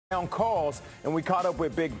calls, and we caught up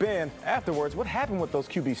with Big Ben afterwards. What happened with those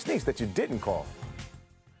QB sneaks that you didn't call?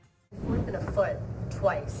 Fourth and a foot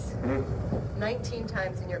twice. 19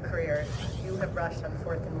 times in your career you have rushed on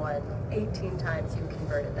 4th and 1. 18 times you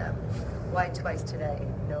converted them. Why twice today?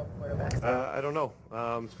 No quarterbacks. I don't know.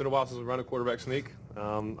 It's been a while since we run a quarterback sneak.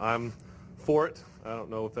 I'm for it. I don't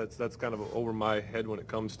know if that's kind of over my head when it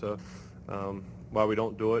comes to why we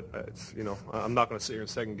don't do it. It's, you know, I'm not going to sit here and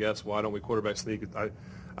second guess why don't we quarterback sneak. I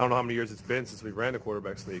don't know how many years it's been since we ran a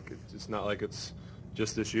quarterback sneak. It's not like it's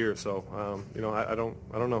just this year. So you know, I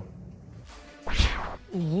don't know.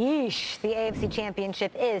 Yeesh. The AFC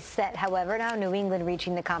Championship is set, however. Now New England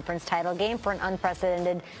reaching the conference title game for an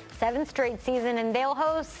unprecedented 7th straight season, and they'll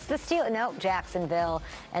host the Jacksonville,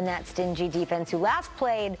 and that stingy defense who last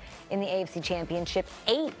played in the AFC Championship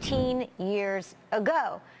 18 years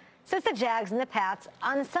ago. So it's the Jags and the Pats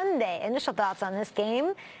on Sunday. Initial thoughts on this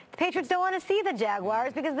game. The Patriots don't want to see the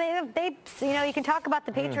Jaguars because they you know, you can talk about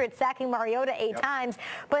the Patriots sacking Mariota 8 times,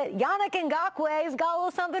 but Yannick Ngakwe's got a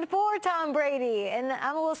little something for Tom Brady, and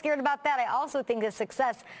I'm a little scared about that. I also think the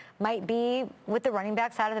success might be with the running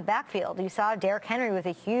backs out of the backfield. You saw Derrick Henry with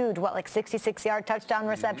a huge, 66-yard touchdown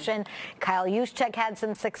reception. Kyle Juszczyk had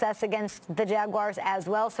some success against the Jaguars as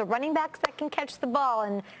well. So running backs that can catch the ball,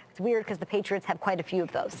 and it's weird because the Patriots have quite a few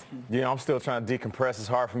of those. Yeah, I'm still trying to decompress. It's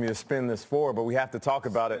hard for me to spin this forward, but we have to talk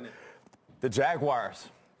about it. The Jaguars,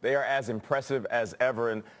 they are as impressive as ever.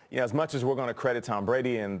 And, you know, as much as we're going to credit Tom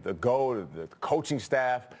Brady and the coaching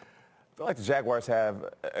staff, I feel like the Jaguars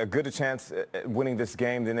have a good chance at winning this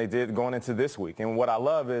game than they did going into this week. And what I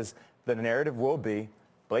love is the narrative will be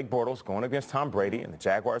Blake Bortles going against Tom Brady, and the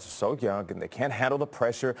Jaguars are so young and they can't handle the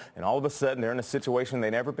pressure, and all of a sudden they're in a situation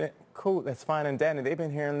they've never been. Cool, that's fine and dandy. They've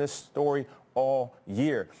been hearing this story all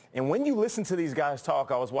year. And when you listen to these guys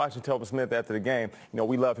talk, I was watching Telvin Smith after the game. You know,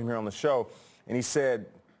 we love him here on the show. And he said,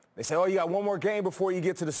 they said, oh, you got one more game before you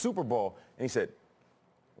get to the Super Bowl. And he said,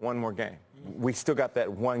 one more game. We still got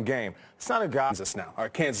that one game. It's not a guy. Kansas now, or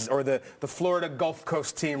Kansas, or the Florida Gulf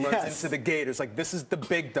Coast team runs into the Gators. Like, this is the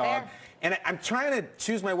big dog. And I'm trying to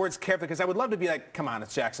choose my words carefully because I would love to be like, come on,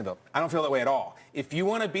 it's Jacksonville. I don't feel that way at all. If you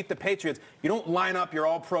want to beat the Patriots, you don't line up your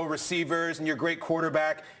all-pro receivers and your great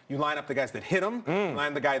quarterback. You line up the guys that hit them,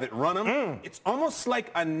 line the guy that run them. It's almost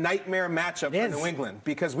like a nightmare matchup for New England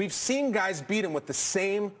because we've seen guys beat them with the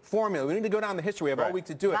same formula. We need to go down the history. We have all week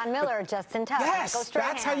to do it. Von Miller, Justin Tuck. Yes,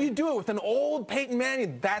 that's how you do it with an old Peyton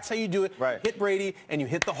Manning. That's how you do it. Right. Hit Brady and you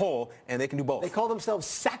hit the hole, and they can do both. They call themselves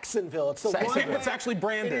Saxonville. It's the one way. It's actually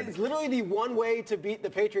branded. It is literally the one way to beat the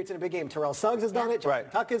Patriots in a big game. Terrell Suggs has done it.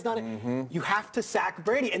 Justin Tuck has done it. You have to sack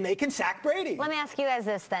Brady, and they can sack Brady. Let me ask you guys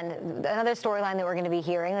this then. Another storyline that we're going to be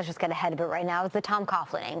hearing, let's just get ahead of it right now, is the Tom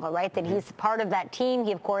Coughlin angle, right? That he's part of that team.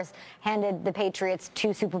 He, of course, handed the Patriots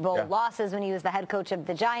 2 Super Bowl losses when he was the head coach of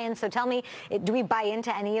the Giants. So tell me, do we buy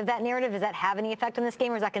into any of that narrative? Does that have any effect on this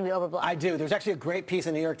game, or is that going to be overblown? I do. There's actually a great piece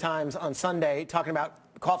in the New York Times on Sunday talking about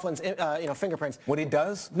Coughlin's fingerprints. What he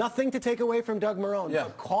does? Nothing to take away from Doug Marrone.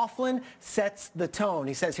 But Coughlin sets the tone.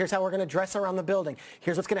 He says, here's how we're going to dress around the building.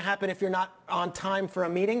 Here's what's going to happen if you're not on time for a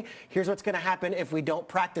meeting. Here's what's going to happen if we don't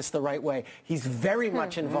practice the right way. He's very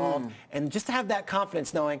much involved. And just to have that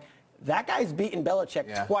confidence knowing that guy's beaten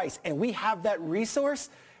Belichick twice, and we have that resource,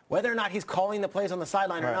 whether or not he's calling the plays on the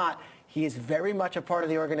sideline or not, he is very much a part of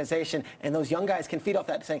the organization, and those young guys can feed off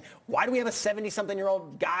that, saying, why do we have a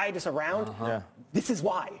 70-something-year-old guy just around? This is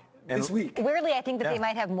why. This week. Weirdly, I think that they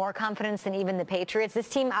might have more confidence than even the Patriots. This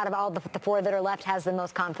team, out of all the 4 that are left, has the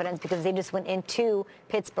most confidence because they just went into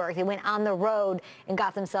Pittsburgh. They went on the road and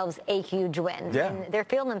got themselves a huge win. And they're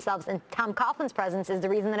feeling themselves. And Tom Coughlin's presence is the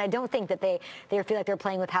reason that I don't think that they feel like they're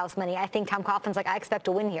playing with house money. I think Tom Coughlin's like, I expect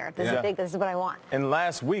to win here. This is big. This is what I want. And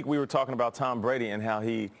last week we were talking about Tom Brady and how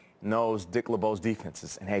he knows Dick LeBeau's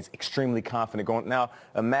defenses and he's extremely confident going. Now,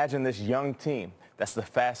 imagine this young team. That's the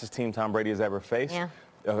fastest team Tom Brady has ever faced.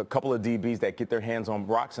 A couple of DBs that get their hands on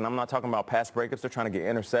rocks, and I'm not talking about pass breakups. They're trying to get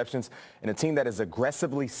interceptions. And a team that is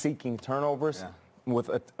aggressively seeking turnovers with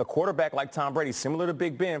a quarterback like Tom Brady, similar to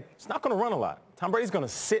Big Ben, it's not going to run a lot. Tom Brady's going to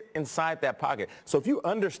sit inside that pocket. So if you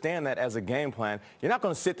understand that as a game plan, you're not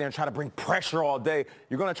going to sit there and try to bring pressure all day.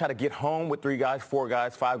 You're going to try to get home with 3 guys, 4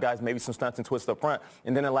 guys, 5 guys, maybe some stunts and twists up front,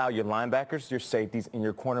 and then allow your linebackers, your safeties, and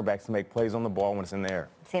your cornerbacks to make plays on the ball when it's in the air.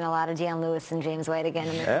 Seen a lot of Deion Lewis and James White again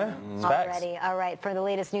in this already. All right, for the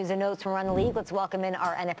latest news and notes from around the league, let's welcome in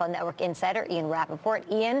our NFL Network insider, Ian Rappaport.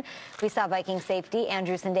 Ian, we saw Viking safety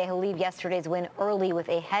Andrew Sendejo leave yesterday's win early with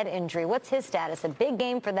a head injury. What's his status? A big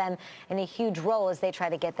game for them and a huge role as they try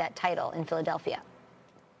to get that title in Philadelphia.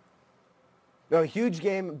 No, a huge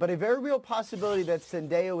game, but a very real possibility that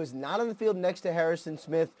Sendejo is not on the field next to Harrison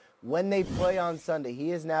Smith, when they play on Sunday.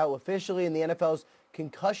 He is now officially in the NFL's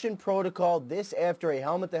concussion protocol, this after a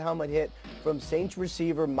helmet-to-helmet hit from Saints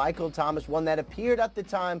receiver Michael Thomas, one that appeared at the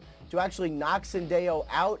time to actually knock Sendejo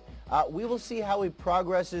out. We will see how he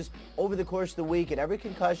progresses over the course of the week, and every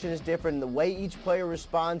concussion is different, and the way each player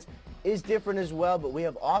responds is different as well, but we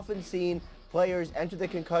have often seen players enter the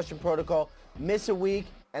concussion protocol, miss a week,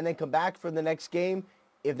 and then come back for the next game.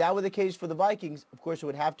 If that were the case for the Vikings, of course, it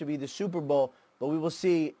would have to be the Super Bowl, but we will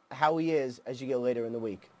see how he is as you get later in the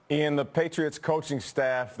week. Ian, the Patriots coaching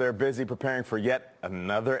staff, they're busy preparing for yet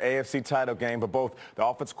another AFC title game, but both the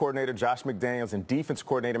offense coordinator Josh McDaniels and defense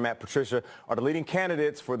coordinator Matt Patricia are the leading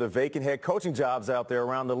candidates for the vacant head coaching jobs out there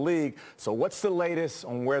around the league. So what's the latest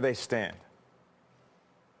on where they stand?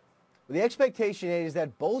 The expectation is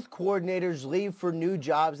that both coordinators leave for new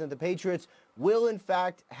jobs, and the Patriots will, in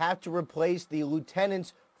fact, have to replace the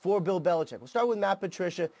lieutenants for Bill Belichick. We'll start with Matt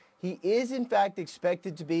Patricia. He is, in fact,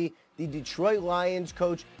 expected to be the Detroit Lions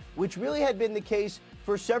coach, which really had been the case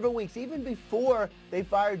for several weeks. Even before they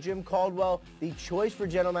fired Jim Caldwell, the choice for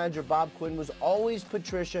general manager Bob Quinn was always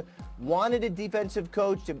Patricia. Wanted a defensive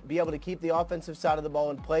coach to be able to keep the offensive side of the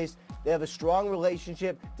ball in place. They have a strong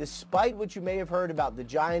relationship. Despite what you may have heard about the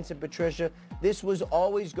Giants and Patricia, this was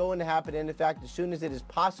always going to happen. And in fact, as soon as it is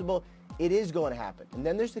possible, it is going to happen. And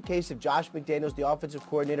then there's the case of Josh McDaniels, the offensive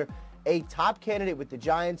coordinator, a top candidate with the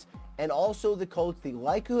Giants and also the Colts. The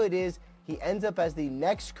likelihood is he ends up as the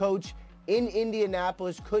next coach in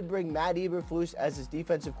Indianapolis, could bring Matt Eberflus as his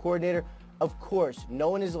defensive coordinator. Of course, no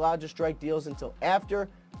one is allowed to strike deals until after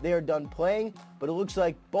they are done playing, but it looks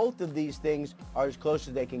like both of these things are as close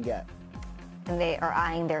as they can get. And they are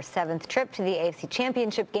eyeing their 7th trip to the AFC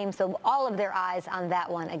Championship game, so all of their eyes on that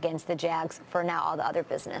one against the Jags. For now, all the other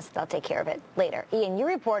business, they'll take care of it later. Ian, you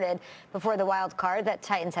reported before the wild card that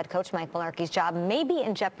Titans head coach Mike Mularkey's job may be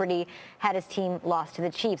in jeopardy had his team lost to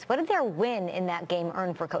the Chiefs. What did their win in that game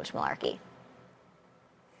earn for Coach Mularkey?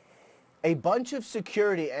 A bunch of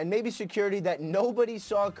security, and maybe security that nobody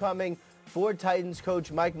saw coming for Titans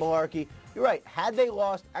coach Mike Mularkey. You're right, had they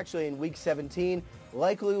lost, actually in Week 17,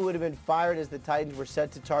 likely would have been fired as the Titans were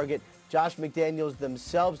set to target Josh McDaniels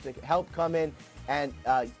themselves to help come in and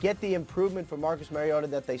get the improvement from Marcus Mariota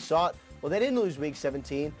that they sought. Well, they didn't lose Week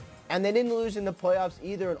 17, and they didn't lose in the playoffs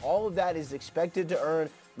either, and all of that is expected to earn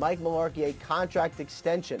Mike Mularkey a contract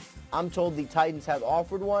extension. I'm told the Titans have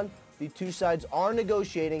offered one. The two sides are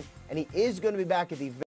negotiating, and he is going to be back at the